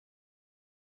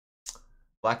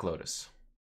Black Lotus.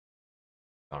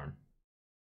 Darn.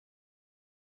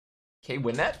 K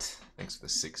Winnet, thanks for the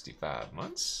 65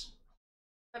 months.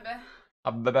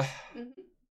 Bye-bye.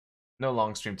 No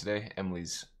long stream today.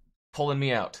 Emily's pulling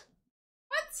me out.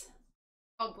 What?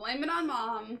 I'll blame it on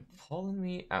mom. Pulling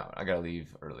me out. I gotta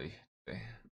leave early today.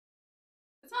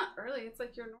 It's not early. It's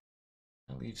like your normal.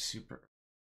 I leave super.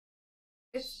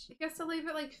 He has to leave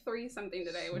at like 3 something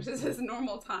today, which is his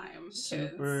normal time.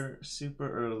 Super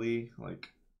early. Like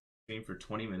stream for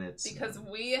 20 minutes. Because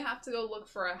we have to go look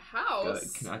for a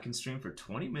house. I can stream for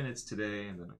 20 minutes today,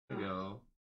 and then I gotta go.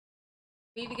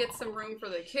 Need to get some room for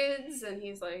the kids, and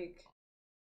he's like,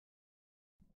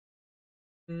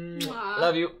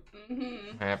 love you.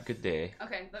 Have a good day.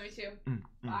 Okay, love you too.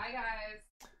 Bye,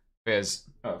 guys.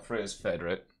 Freya's fed,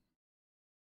 right?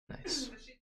 Nice.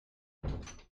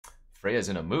 Freya's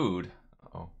in a mood.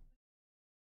 Uh-oh.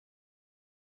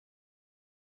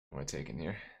 What am I taking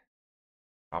here?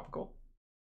 Tropical?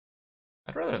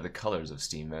 I'd rather have the colors of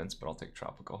steam vents, but I'll take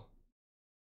tropical.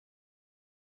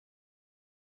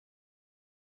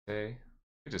 Okay.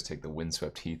 I just take the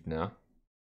windswept heath now.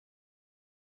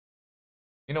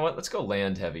 You know what? Let's go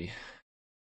land heavy.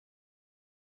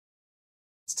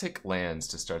 Let's take lands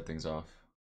to start things off.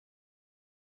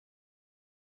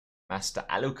 Master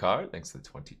Alucard, thanks for the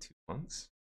 22 months.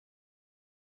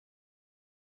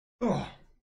 Oh.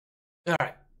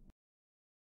 Alright.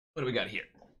 What do we got here?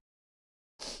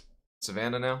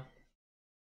 Savannah now?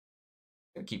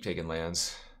 Gonna keep taking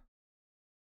lands.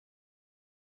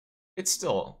 It's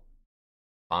still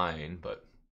fine, but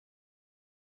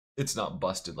it's not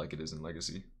busted like it is in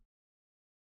Legacy.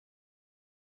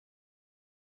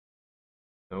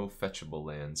 No fetchable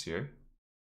lands here.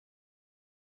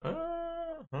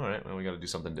 Alright, well we gotta do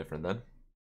something different then.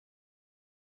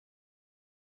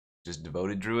 Just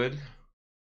Devoted Druid.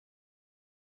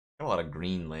 Got a lot of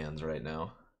green lands right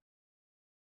now.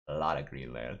 A lot of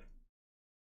green land.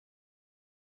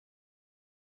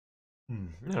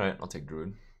 Alright, I'll take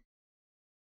Druid.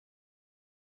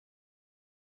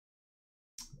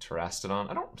 Terastodon.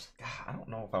 I don't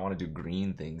know if I want to do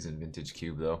green things in Vintage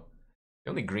Cube though. The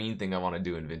only green thing I want to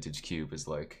do in Vintage Cube is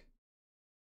like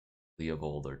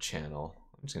Leovold or Channel.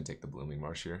 I'm just gonna take the Blooming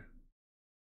Marsh here.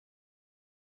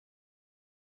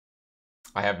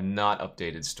 I have not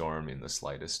updated Storm in the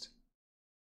slightest.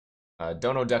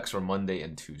 Dono decks were Monday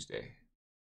and Tuesday.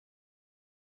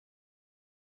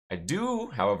 I do,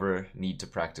 however, need to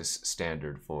practice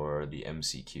Standard for the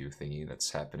MCQ thingy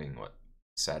that's happening, what,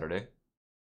 Saturday?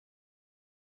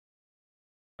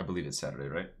 I believe it's Saturday,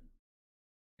 right?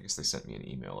 I guess they sent me an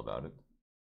email about it.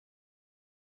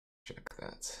 Check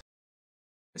that.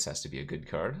 This has to be a good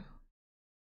card.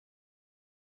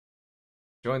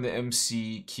 Join the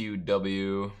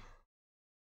MCQW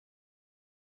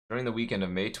during the weekend of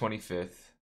May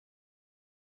 25th.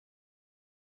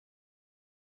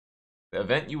 The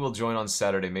event you will join on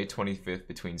Saturday, May 25th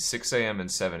between 6 AM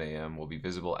and 7 AM will be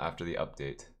visible after the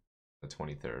update, the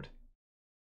 23rd.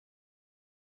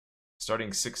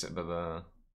 Starting 6 at the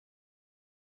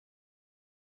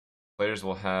players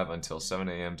will have until 7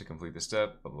 AM to complete the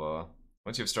step, blah, blah.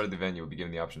 Once you have started the event, you will be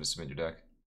given the option to submit your deck.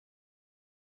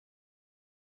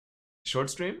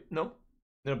 Short stream? No.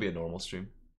 It'll be a normal stream.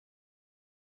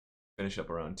 Finish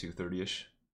up around 2:30ish.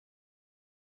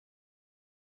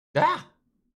 Ah!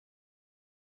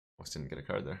 Almost didn't get a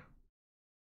card there.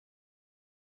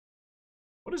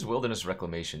 What does Wilderness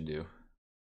Reclamation do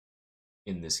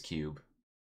in this cube?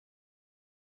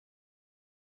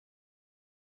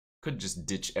 Could just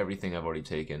ditch everything I've already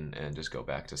taken and just go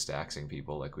back to staxing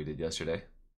people like we did yesterday.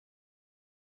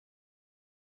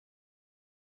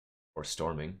 Or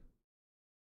storming.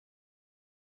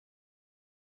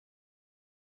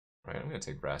 Right, I'm gonna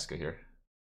take Vraska here.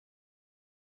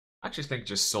 I actually think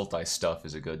just Sultai Stuff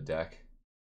is a good deck.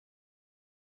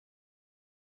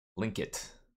 Link it.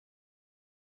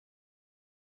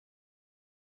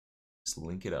 Just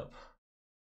link it up.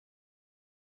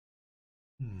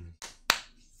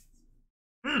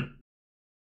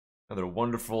 Another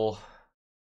wonderful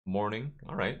morning.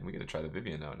 Alright, we gotta try the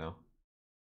Vivian out now.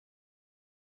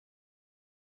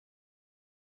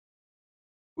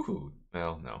 Ooh,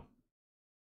 well, no.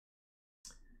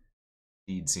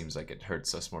 Deed seems like it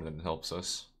hurts us more than it helps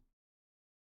us.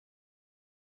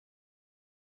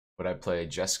 Would I play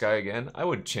Jeskai again? I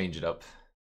would change it up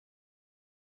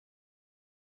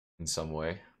in some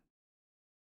way.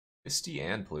 Misty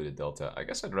and Polluted Delta. I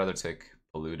guess I'd rather take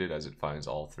Polluted as it finds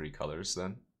all 3 colors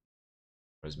then.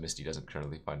 Whereas Misty doesn't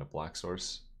currently find a black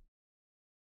source.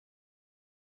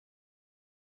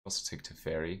 Also take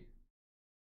Teferi.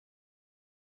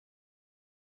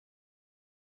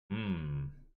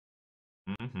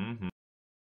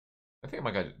 I think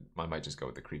I might just go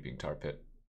with the creeping tar pit.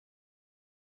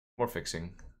 More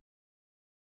fixing.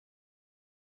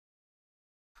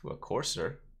 Ooh, a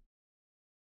courser.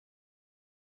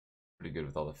 Pretty good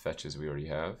with all the fetches we already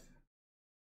have.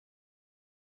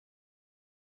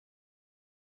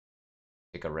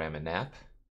 Take a ram and nap.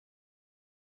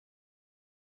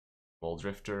 Bowl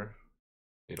drifter.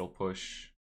 Fatal push.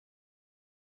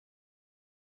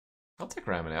 I'll take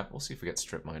ram and nap. We'll see if we get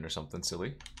strip mine or something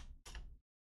silly.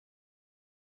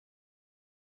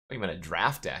 Oh, you meant a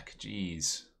draft deck.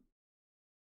 Jeez.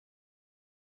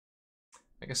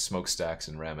 I guess smokestacks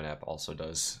and Ramanap also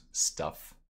does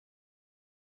stuff.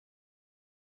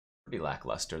 Pretty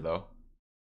lackluster though.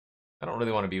 I don't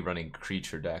really want to be running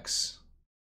creature decks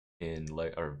in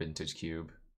or Vintage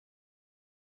Cube.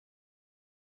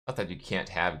 Not that you can't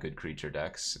have good creature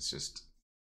decks, it's just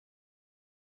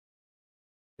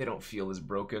they don't feel as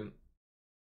broken.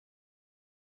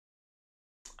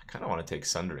 I kind of want to take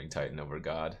Sundering Titan over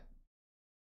God.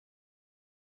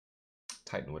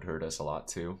 Titan would hurt us a lot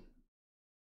too.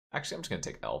 Actually, I'm just gonna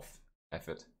take Elf. F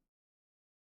it.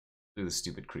 Do the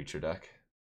stupid creature deck.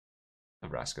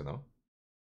 Nebraska though.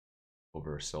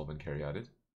 Over Sylvan Caryatid.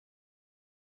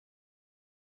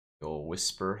 Go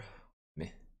Whisper.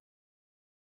 Meh.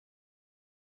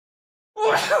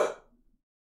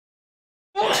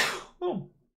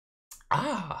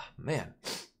 Ah, man.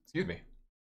 Excuse me.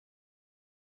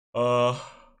 I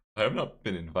have not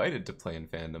been invited to play in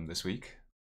fandom this week.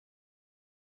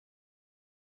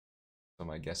 So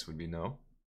my guess would be no.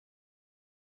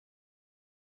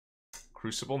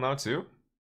 Crucible now too?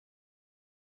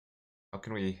 How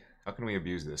can we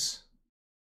abuse this?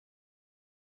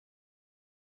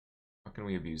 How can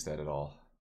we abuse that at all?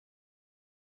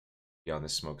 Beyond the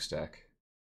smokestack.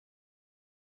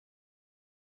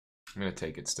 I'm gonna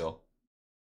take it still.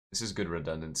 This is good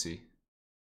redundancy.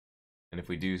 And if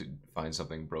we do find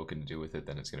something broken to do with it,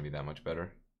 then it's gonna be that much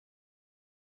better.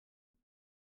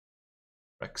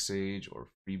 Rex Sage or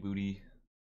Freebooty.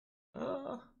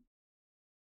 Yeah,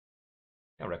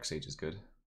 Rex Sage is good.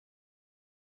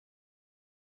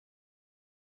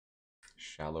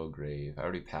 Shallow Grave. I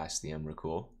already passed the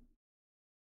Emrakul.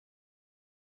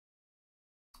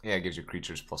 Yeah, it gives your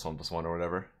creatures +1/+1 or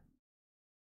whatever.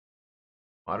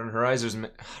 Modern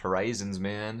Horizons,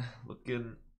 man.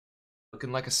 Looking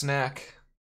like a snack.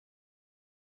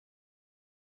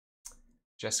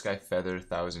 Jeskai Feather,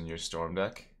 1000-Year Storm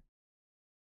deck.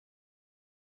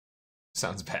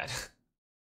 Sounds bad.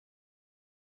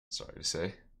 Sorry to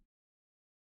say.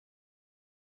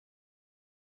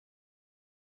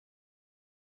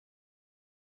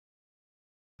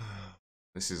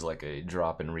 This is like a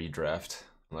drop and redraft,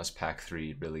 unless pack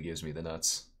 3 really gives me the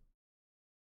nuts.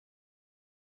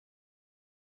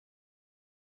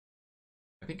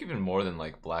 I think even more than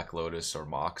like Black Lotus or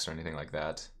Mox or anything like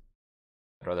that.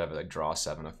 I'd rather have a like, draw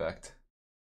 7 effect.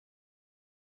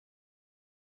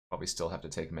 Probably still have to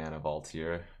take Mana Vault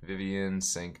here. Vivian,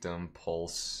 Sanctum,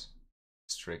 Pulse,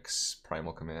 Strix,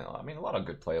 Primal Command. I mean, a lot of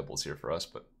good playables here for us,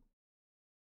 but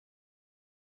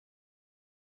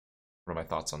what are my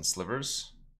thoughts on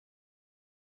slivers?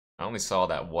 I only saw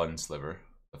that one sliver,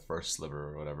 the first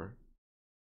sliver or whatever.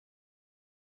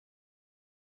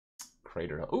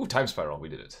 Crater. Ooh, Time Spiral. We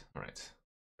did it. All right.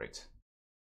 Great.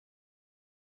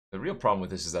 The real problem with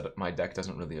this is that my deck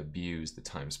doesn't really abuse the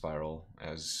Time Spiral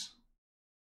as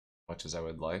much as I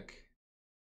would like.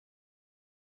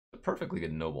 A perfectly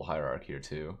good Noble Hierarch here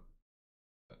too.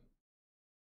 But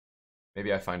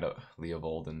maybe I find out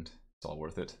Leovold and it's all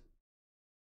worth it.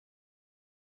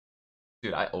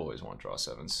 Dude, I always want draw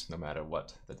 7s, no matter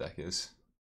what the deck is.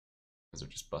 Because they're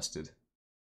just busted.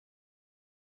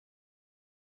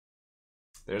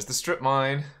 There's the strip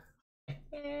mine.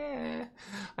 I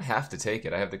have to take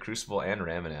it. I have the Crucible and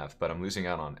Ramanaf, but I'm losing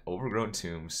out on Overgrown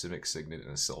Tomb, Simic Signet,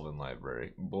 and a Sylvan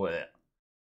Library. Blech.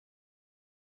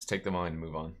 Let's take the mine and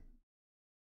move on.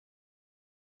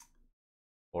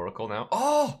 Oracle now.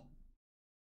 Oh!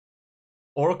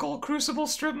 Oracle, Crucible,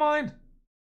 strip mine!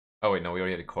 Oh wait, no, we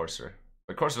already had a Courser.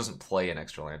 But Courser doesn't play an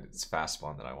extra land. It's fast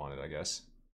spawn that I wanted, I guess.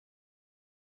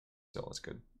 Still, that's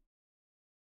good.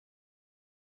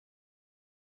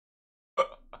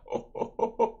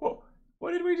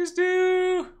 What did we just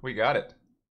do? We got it.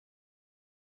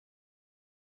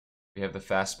 We have the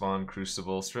fast spawn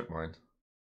Crucible strip mine.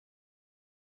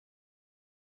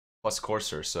 Plus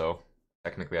Courser, so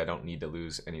technically I don't need to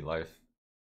lose any life.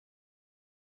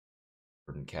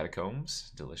 Verdant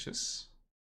Catacombs, delicious.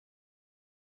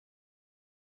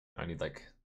 I need like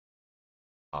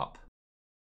top.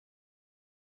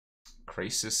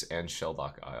 Krasis and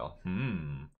Shelldock Isle.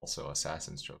 Also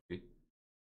Assassin's Trophy.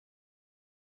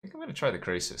 think I'm gonna try the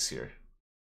Crisis here.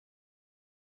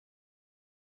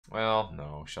 Well,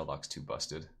 no, Shelldock's too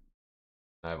busted.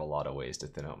 I have a lot of ways to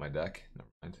thin out my deck. Never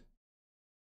mind.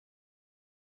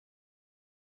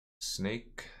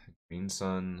 Snake, Green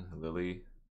Sun, Lily.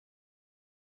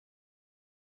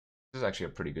 This is actually a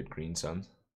pretty good Green Sun.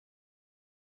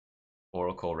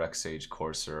 Oracle, Rexage,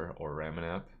 Courser, or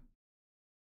Ramanap.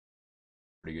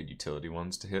 Pretty good utility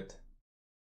ones to hit.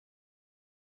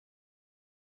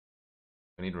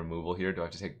 I need removal here. Do I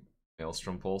have to take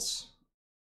Maelstrom Pulse?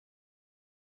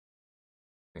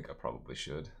 I think I probably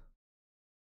should.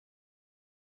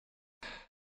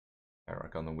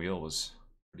 Hierarch on the wheel was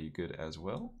pretty good as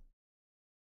well.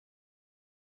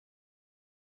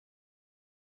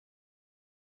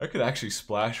 I could actually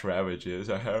splash Ravages.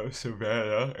 I have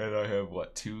Savannah, and I have,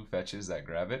 what, 2 fetches that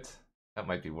grab it? That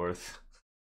might be worth.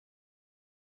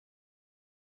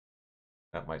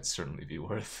 That might certainly be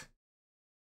worth.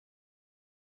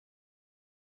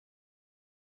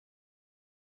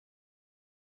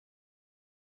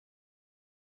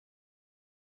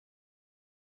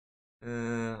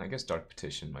 I guess Dark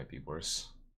Petition might be worse.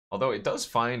 Although it does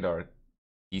find our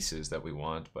pieces that we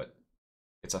want, but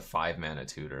it's a 5-mana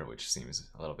tutor, which seems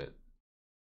a little bit...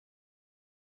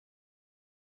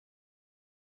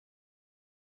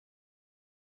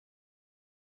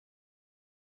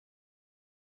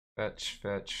 Fetch,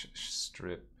 fetch,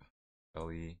 strip,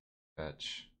 belly,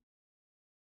 fetch.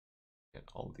 Get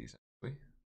all of these actually.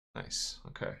 Nice,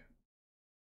 okay.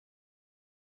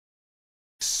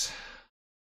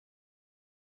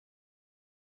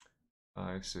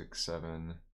 5, 6,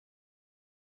 7,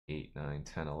 8, 9,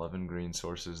 10, 11 green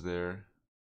sources there.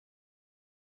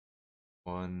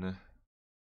 1,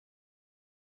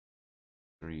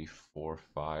 3, 4,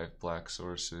 5 black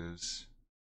sources.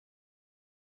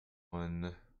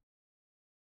 1,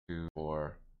 2,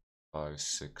 4, 5,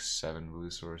 6, 7 blue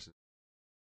sources.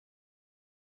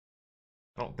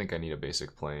 I don't think I need a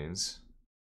basic plains.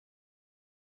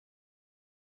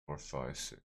 4, 5,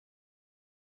 6.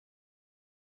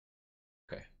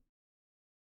 Okay.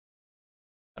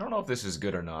 I don't know if this is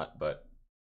good or not, but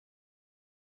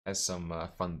has some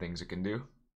fun things it can do.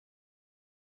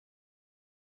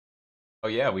 Oh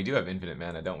yeah, we do have infinite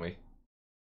mana, don't we?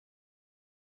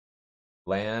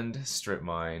 Land, Strip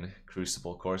Mine,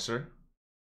 Crucible Courser.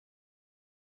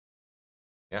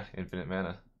 Yeah, infinite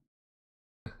mana.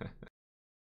 I'm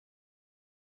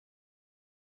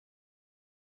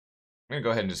gonna go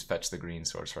ahead and just fetch the green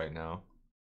source right now.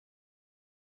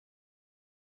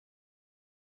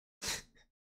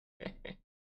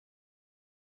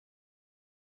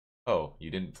 Oh, you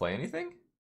didn't play anything?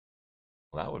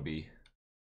 Well, that would be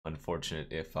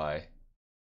unfortunate if I,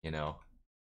 you know,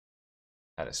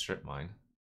 had a strip mine.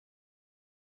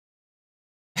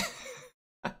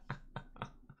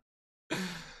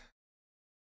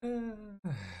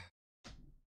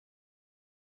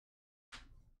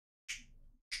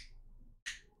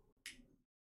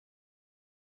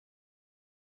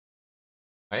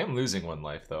 I am losing 1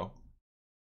 life though.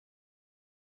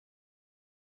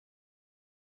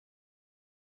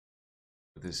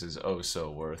 This is oh so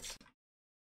worth.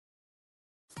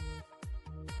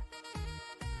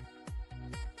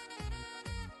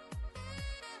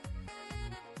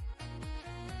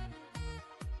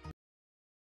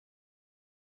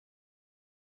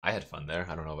 I had fun there.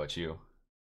 I don't know about you.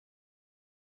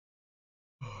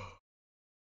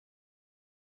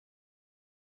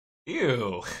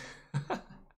 Ew.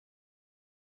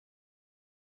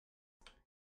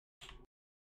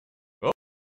 Oh.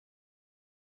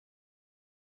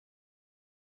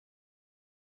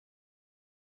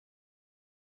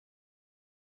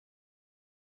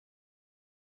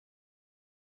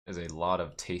 There's a lot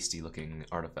of tasty looking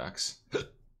artifacts.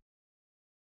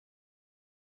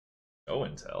 Show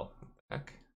and tell? What the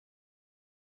heck?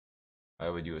 Why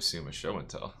would you assume a show and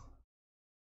tell?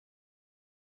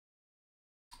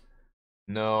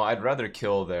 No, I'd rather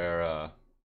kill their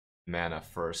mana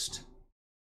first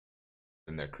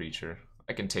than their creature.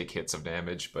 I can take hits of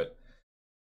damage, but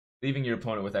leaving your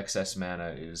opponent with excess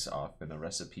mana is often a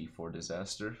recipe for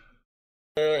disaster.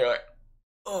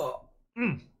 Oh.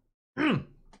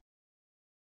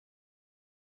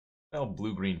 Well,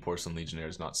 blue-green Porcelain Legionnaire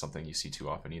is not something you see too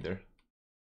often either.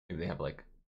 Maybe they have like,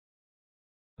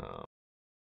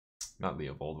 not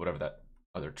Leovold, whatever that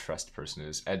other trust person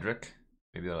is. Edric.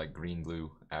 Maybe they're like green-blue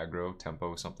aggro,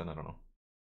 tempo, something, I don't know.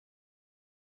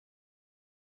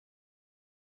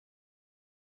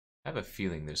 I have a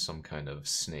feeling there's some kind of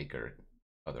snake or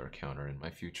other counter in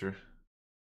my future.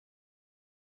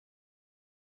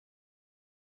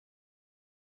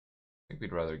 I think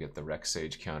we'd rather get the Rex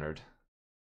Sage countered.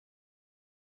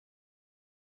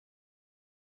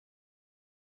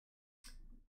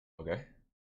 Okay.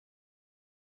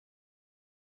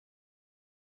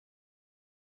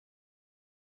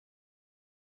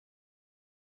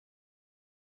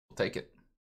 We'll take it.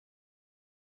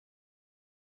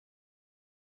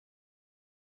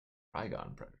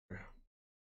 Trigon Predator.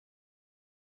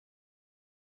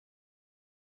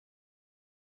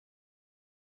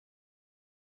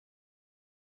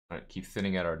 Alright, keep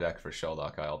thinning out our deck for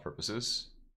Shelldock Isle purposes.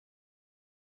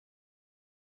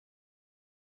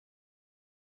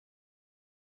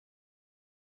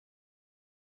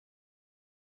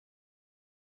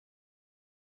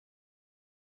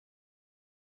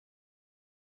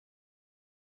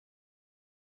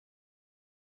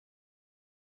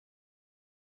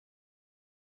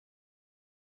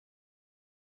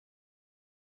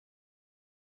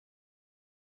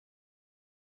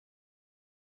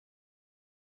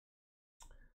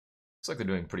 Looks like they're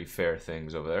doing pretty fair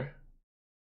things over there.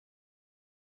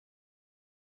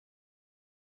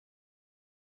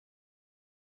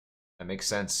 That makes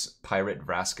sense. Pirate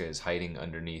Vraska is hiding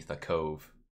underneath a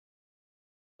cove.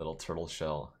 Little turtle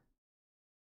shell.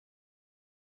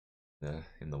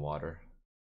 In the water.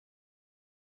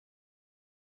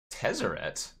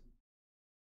 Tezzeret?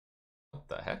 What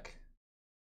the heck?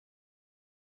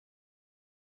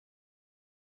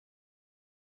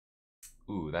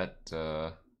 Ooh, that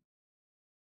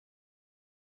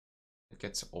it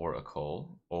gets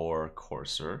Oracle or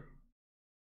Courser.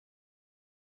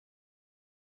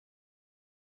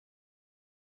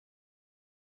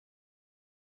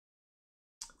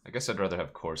 I guess I'd rather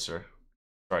have Courser.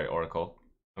 Sorry, Oracle.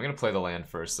 I'm gonna play the land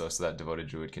first though, so that Devoted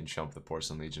Druid can chump the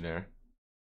Porcelain Legionnaire.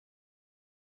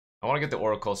 I want to get the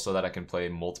Oracle so that I can play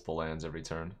multiple lands every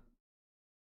turn.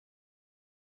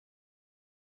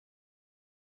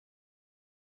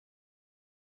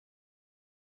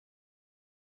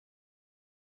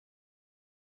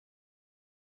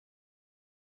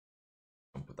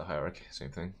 With the Hierarch, same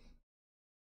thing.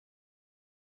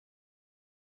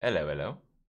 Hello, hello.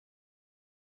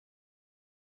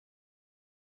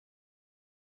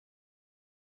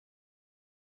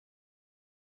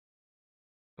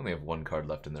 Only have one card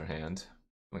left in their hand.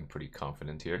 Feeling pretty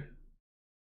confident here.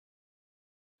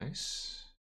 Nice.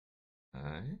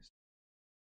 Nice.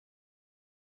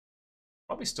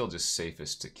 Probably still just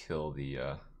safest to kill the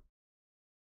oh,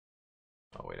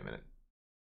 wait a minute.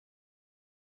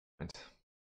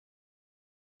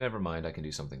 Never mind, I can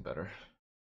do something better.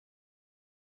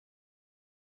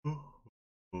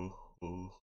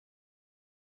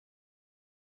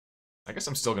 I guess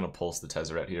I'm still going to pulse the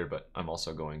Tezzeret here, but I'm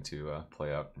also going to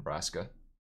play out Vraska.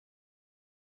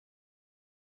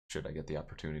 Should I get the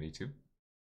opportunity to.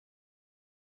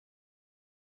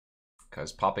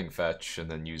 Because popping fetch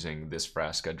and then using this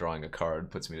Vraska, drawing a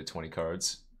card, puts me to 20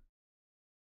 cards.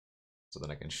 So then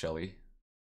I can Shelly.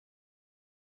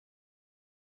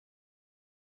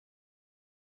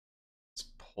 Let's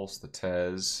pulse the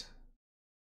Tez.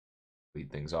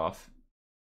 Lead things off.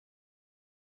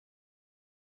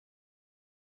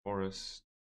 Forest.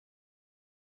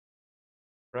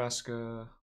 Vraska.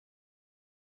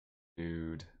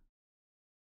 Dude.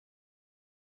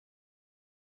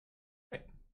 Right.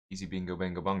 Easy bingo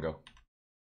bango bongo.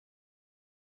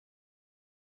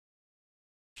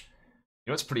 You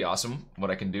know what's pretty awesome?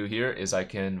 What I can do here is I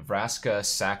can Vraska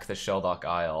sack the Shelldock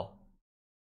Isle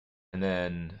and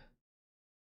then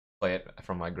play it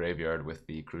from my graveyard with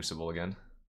the Crucible again.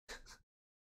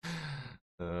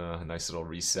 Nice little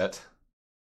reset.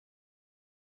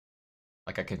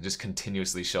 Like I can just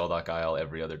continuously Shelldock Isle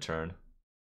every other turn.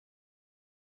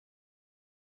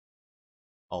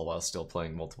 All while still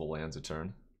playing multiple lands a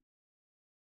turn.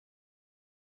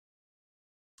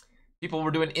 People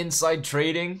were doing inside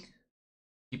trading.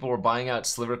 People were buying out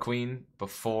Sliver Queen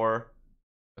before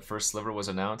the first sliver was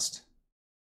announced.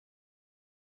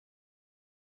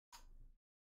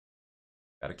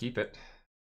 Gotta keep it.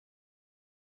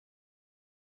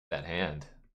 That hand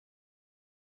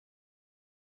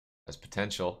has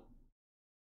potential.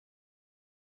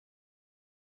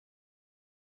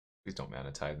 Please don't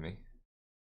mana tithe me.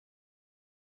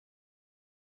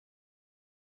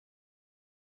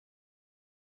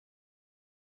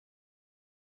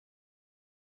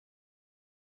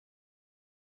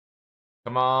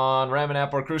 Come on,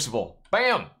 Ramanap or Crucible.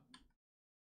 Bam!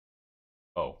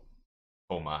 Oh.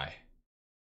 Oh my.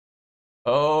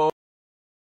 Oh.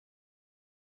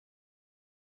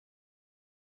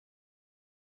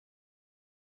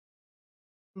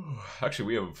 Actually,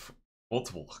 we have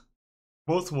multiple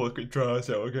good draws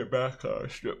that will get back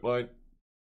strip mine.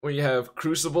 We have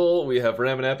Crucible, we have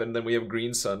Ramanap, and then we have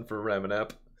Green Sun for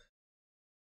Ramanap.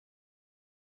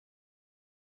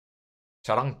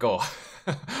 Charanko.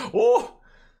 Oh!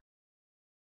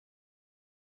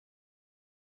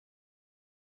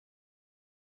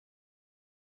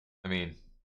 mean,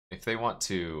 if they want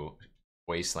to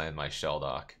wasteland my shell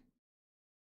dock,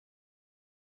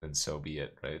 then so be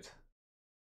it, right?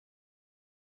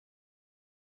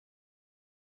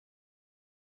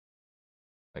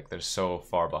 Like, they're so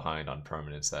far behind on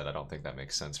permanents that I don't think that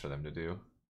makes sense for them to do.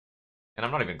 And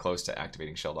I'm not even close to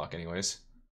activating shell dock anyways.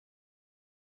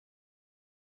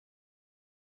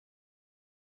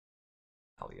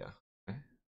 Hell yeah. Okay.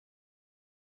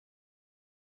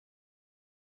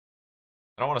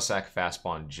 I don't want to sack fast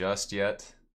spawn just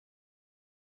yet.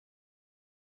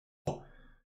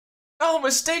 Oh,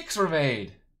 mistakes were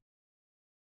made!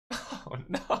 Oh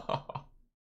no!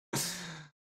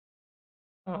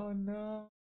 Oh no.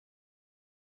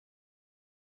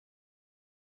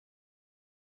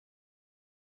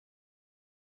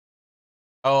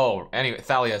 Oh, anyway,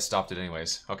 Thalia stopped it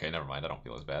anyways. Okay, never mind. I don't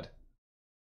feel as bad.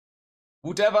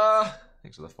 Whatever!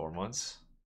 Thanks for the 4 months.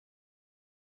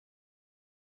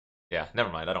 Yeah,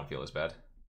 never mind. I don't feel as bad.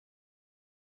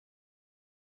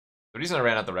 The reason I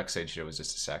ran out the Rex Sage here was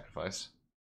just to sacrifice.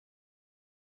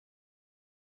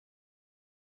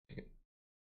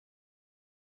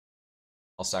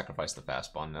 I'll sacrifice the fast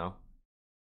spawn now.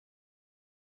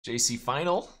 JC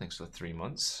Final, thanks for the 3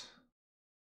 months.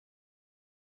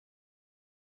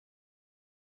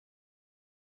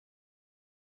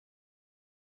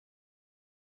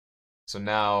 So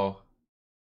now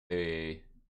a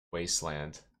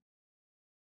wasteland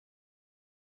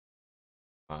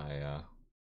my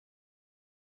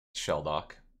shell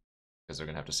dock because they're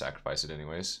gonna have to sacrifice it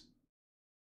anyways.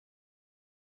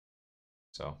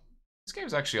 So this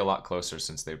game's actually a lot closer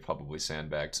since they probably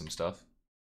sandbagged some stuff.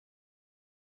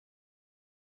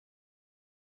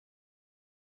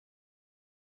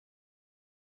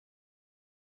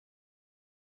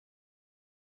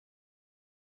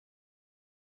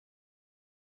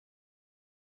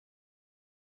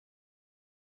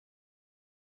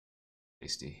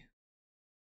 Tasty.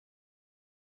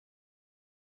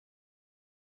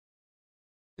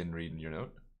 Didn't read in your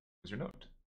note. What was your note?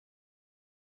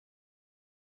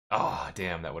 Ah, oh,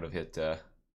 damn! That would have hit. That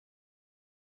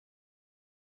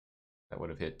would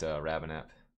have hit Rabanap,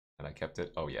 and I kept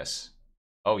it. Oh yes.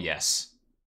 Oh yes.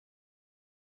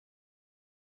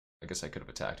 I guess I could have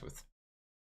attacked with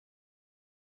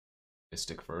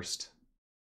Mystic first.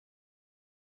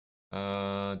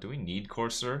 Do we need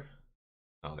Courser?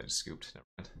 Oh, they just scooped. Never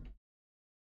mind.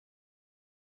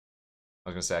 I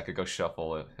was gonna say I could go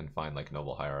shuffle it and find like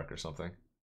Noble Hierarch or something.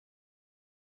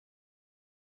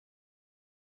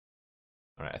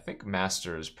 Alright, I think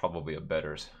Master is probably a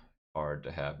better card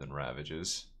to have than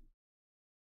Ravages.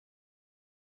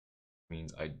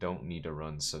 Means I don't need to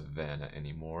run Savannah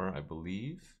anymore, I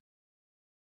believe.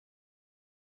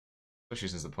 Especially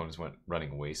since the opponents went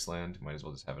running Wasteland, might as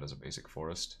well just have it as a basic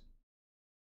forest.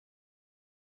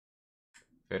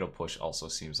 Fatal Push also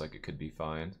seems like it could be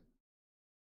fine.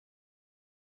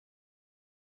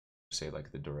 Say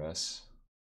like the Duress.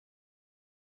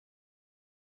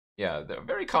 Yeah, the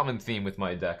very common theme with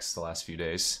my decks the last few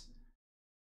days.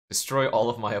 Destroy all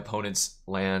of my opponent's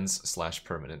lands /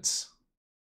 permanents.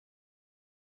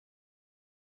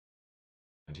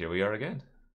 And here we are again.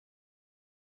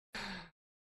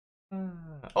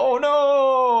 Oh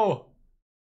no!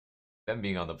 Them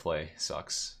being on the play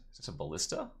sucks. Is this a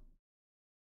ballista?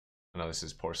 Oh, no, this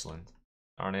is porcelain.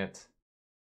 Darn it.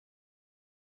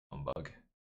 Humbug.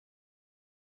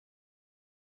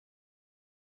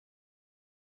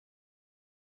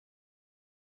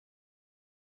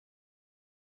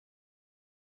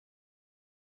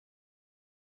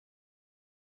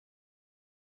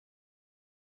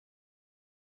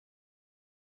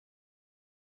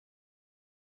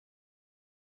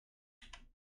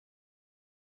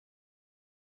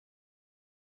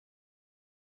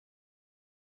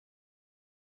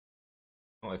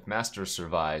 Well, if Master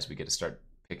survives, we get to start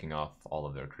picking off all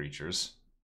of their creatures.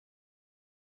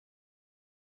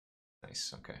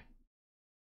 Nice, okay.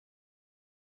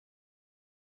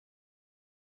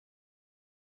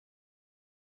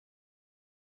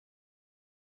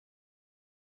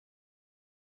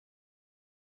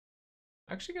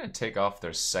 I'm actually going to take off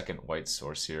their second white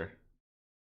source here.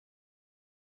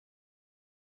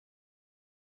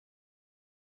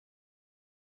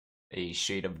 A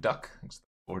Shade of Duck,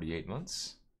 48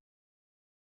 months.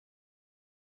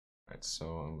 Alright, so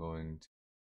I'm going to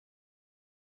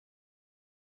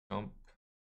jump,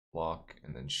 block,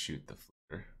 and then shoot the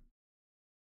flicker.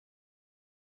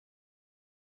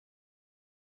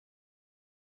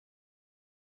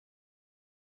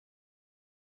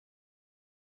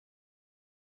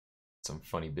 Some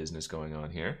funny business going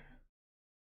on here.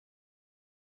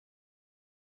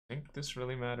 I think this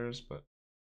really matters, but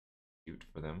cute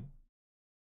for them.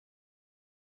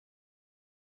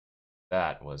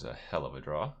 That was a hell of a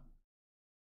draw.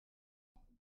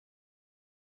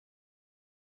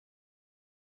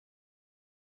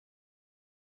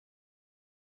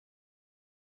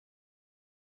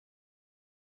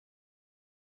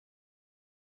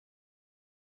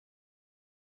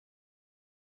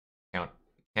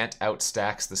 Can't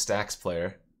outstacks the stacks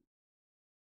player.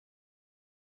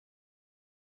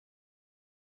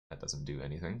 That doesn't do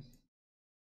anything.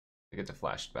 I get to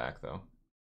flash back though.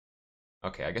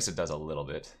 Okay, I guess it does a little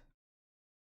bit.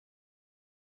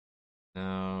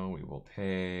 Now we will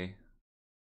pay.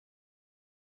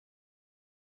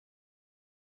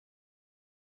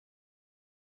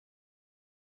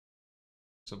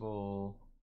 Possible.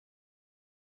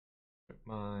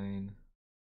 Mine.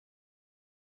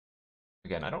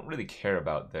 Again, I don't really care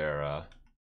about their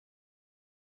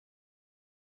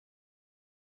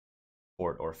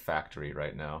port or factory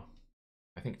right now.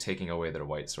 I think taking away their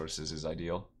white sources is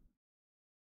ideal.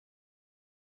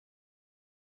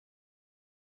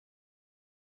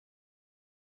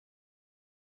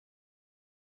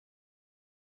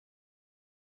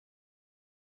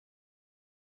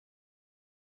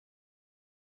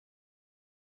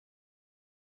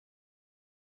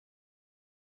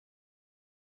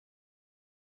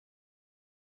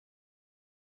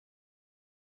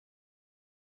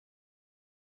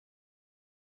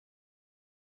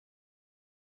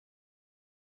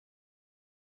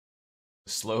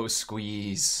 Slow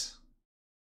squeeze.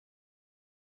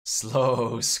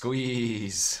 Slow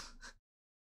squeeze.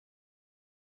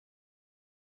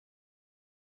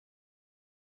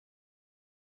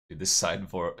 Dude, this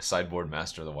sideboard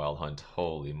Master of the Wild Hunt,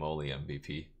 holy moly,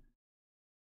 MVP.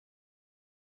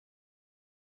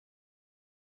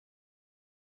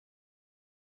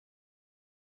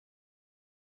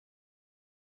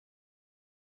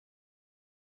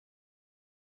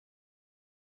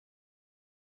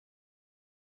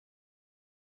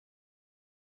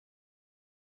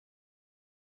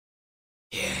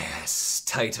 Yes,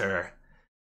 tighter.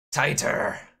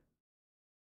 Tighter.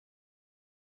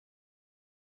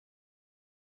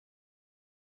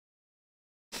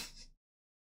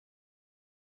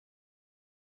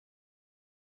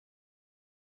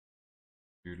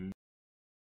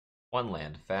 One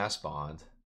land, fast bond.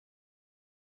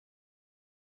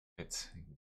 It's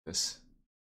this.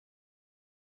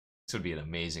 This would be an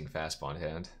amazing fast bond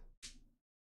hand.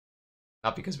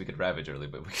 Not because we could Ravage early,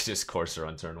 but we could just Courser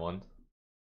on turn 1.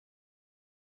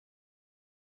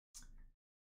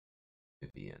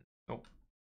 Vivian. Nope.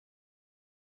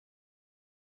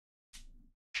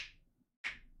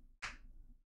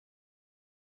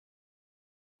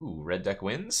 Ooh, red deck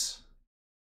wins?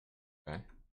 Okay.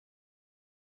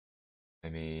 I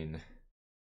mean...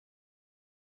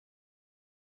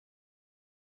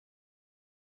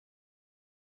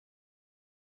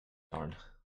 Darn.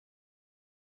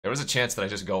 There was a chance that I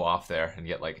just go off there and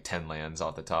get like 10 lands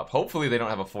off the top. Hopefully they don't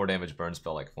have a 4 damage burn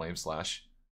spell like Flame Slash.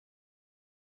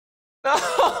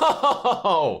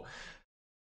 No!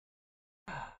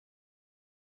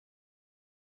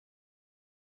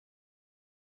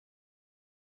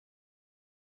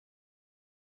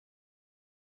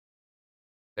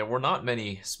 There were not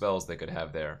many spells they could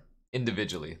have there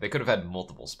individually. They could have had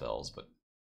multiple spells, but...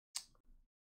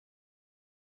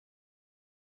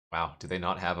 Wow, do they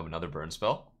not have another burn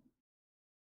spell?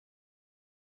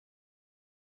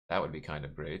 That would be kind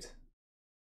of great.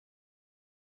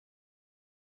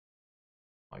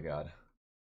 Oh my god.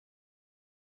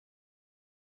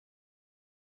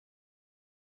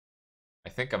 I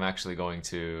think I'm actually going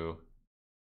to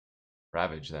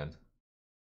Ravage then.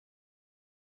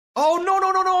 Oh, no,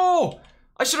 no, no, no!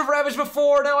 I should have Ravaged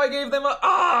before, now I gave them a...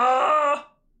 Ah!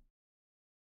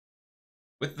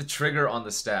 With the trigger on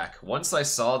the stack. Once I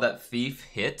saw that Thief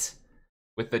hit,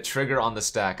 with the trigger on the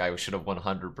stack, I should have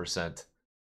 100%.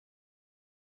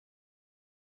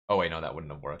 Oh wait, no, that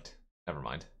wouldn't have worked. Never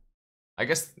mind. I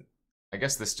guess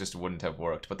this just wouldn't have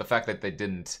worked, but the fact that they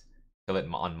didn't kill it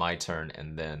on my turn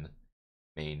and then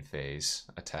main phase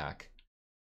attack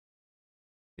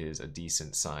is a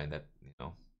decent sign that, you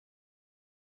know,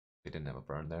 they didn't have a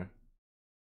burn there.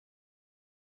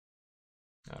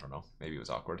 I don't know. Maybe it was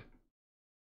awkward.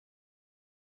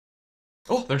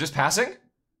 Oh, they're just passing?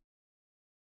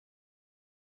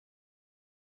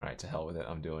 Alright, to hell with it.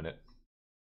 I'm doing it.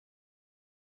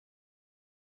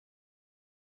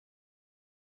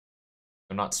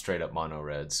 I'm not straight up mono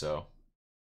red, so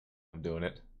I'm doing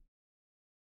it.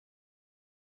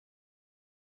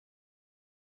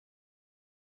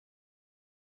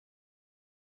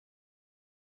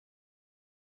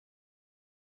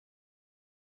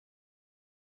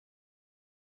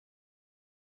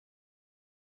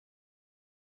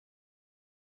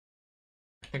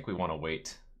 think we want to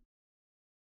wait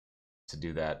to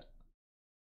do that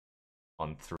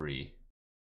on 3.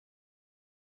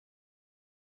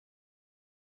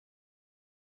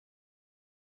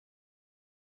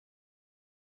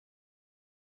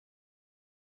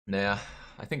 Nah,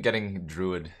 I think getting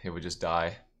Druid, it would just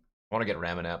die. I want to get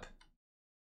Ramanap.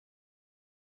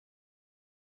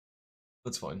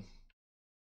 That's fine.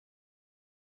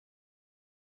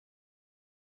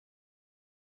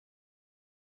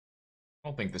 I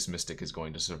don't think this Mystic is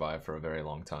going to survive for a very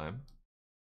long time.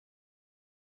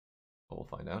 But we'll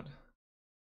find out.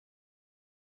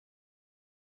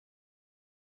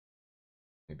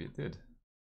 Maybe it did.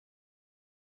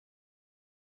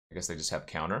 I guess they just have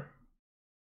counter.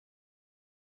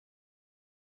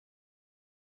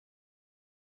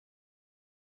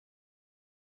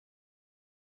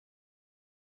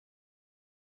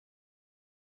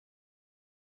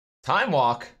 Time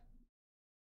Walk!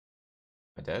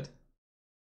 Am I dead?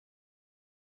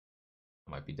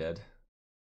 I might be dead.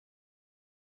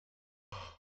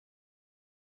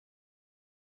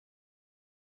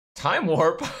 Time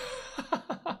Warp!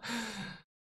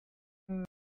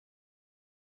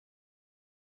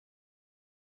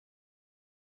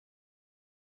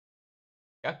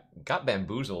 Got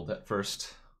bamboozled at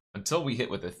first. Until we hit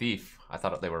with the Thief, I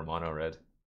thought they were mono red.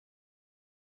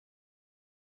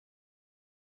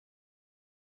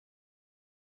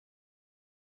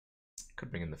 Could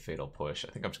bring in the Fatal Push.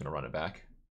 I think I'm just gonna run it back.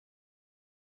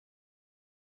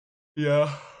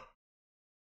 Yeah.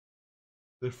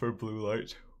 They're for blue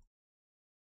light.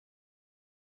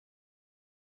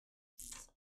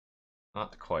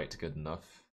 Not quite good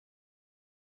enough.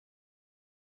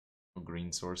 No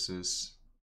green sources.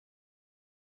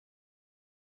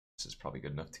 This is probably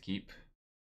good enough to keep.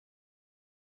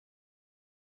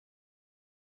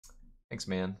 Thanks,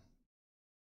 man.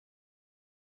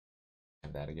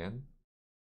 Have that again.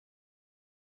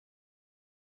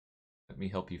 Let me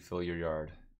help you fill your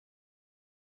yard.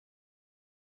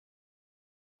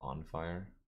 Bonfire.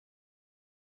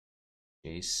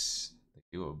 Jace. They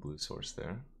do have a blue source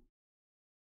there.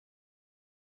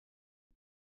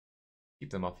 Keep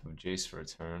them off of Jace for a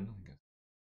turn. I guess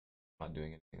I'm not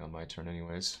doing anything on my turn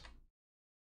anyways.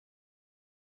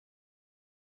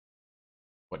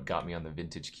 What got me on the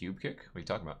vintage cube kick? What are you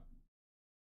talking about?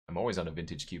 I'm always on a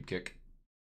vintage cube kick.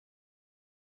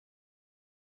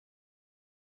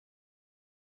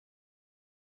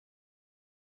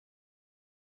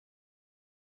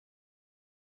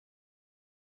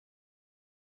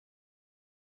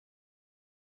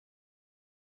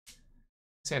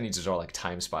 Say I need to draw like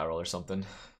Time Spiral or something.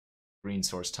 Green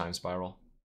source Time Spiral.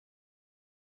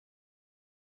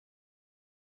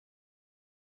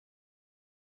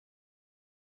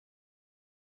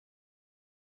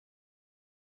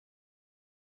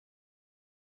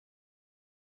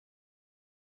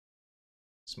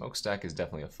 Smokestack is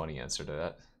definitely a funny answer to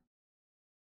that.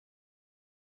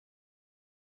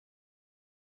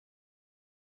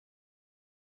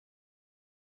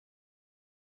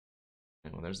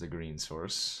 And well, there's the green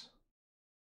source.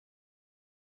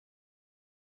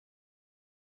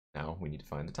 Now we need to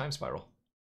find the Time Spiral.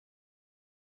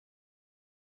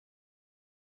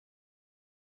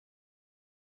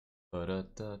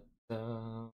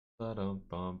 Ba-da-da-da,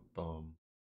 ba-dum-bum-bum.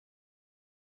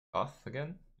 Off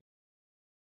again?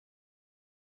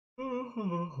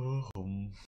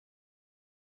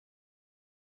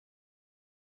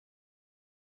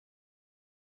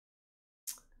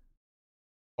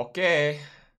 Okay.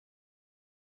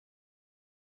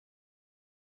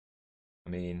 I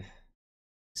mean,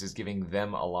 this is giving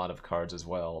them a lot of cards as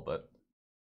well, but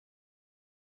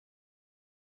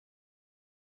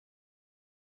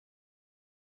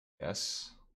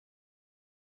yes.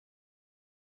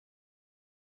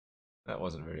 That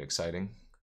wasn't very exciting.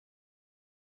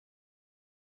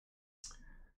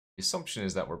 The assumption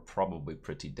is that we're probably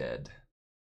pretty dead.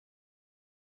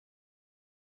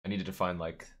 I needed to find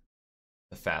like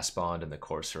the fast bond and the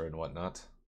courser and whatnot.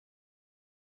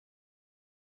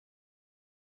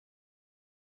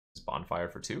 Is bonfire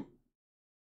for 2? I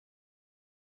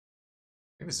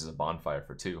think this is a bonfire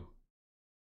for 2.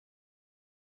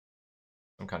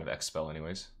 Some kind of X spell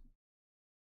anyways.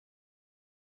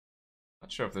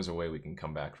 Not sure if there's a way we can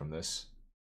come back from this.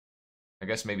 I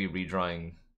guess maybe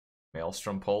redrawing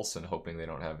Maelstrom Pulse and hoping they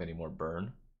don't have any more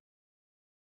burn.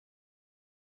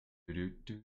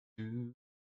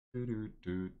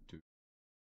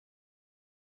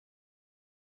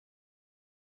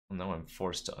 Well, now I'm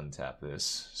forced to untap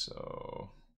this, so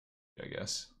I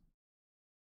guess.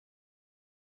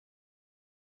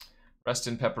 Rest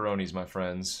in pepperonis, my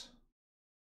friends.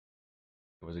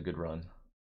 It was a good run.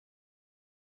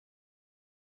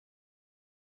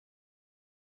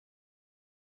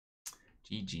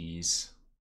 GG's.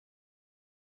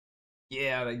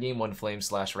 Yeah, that game 1 flame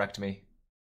slash wrecked me.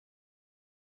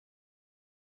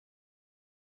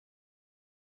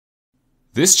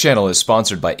 This channel is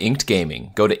sponsored by Inked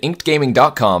Gaming. Go to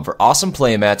inkedgaming.com for awesome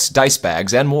playmats, dice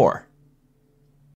bags, and more.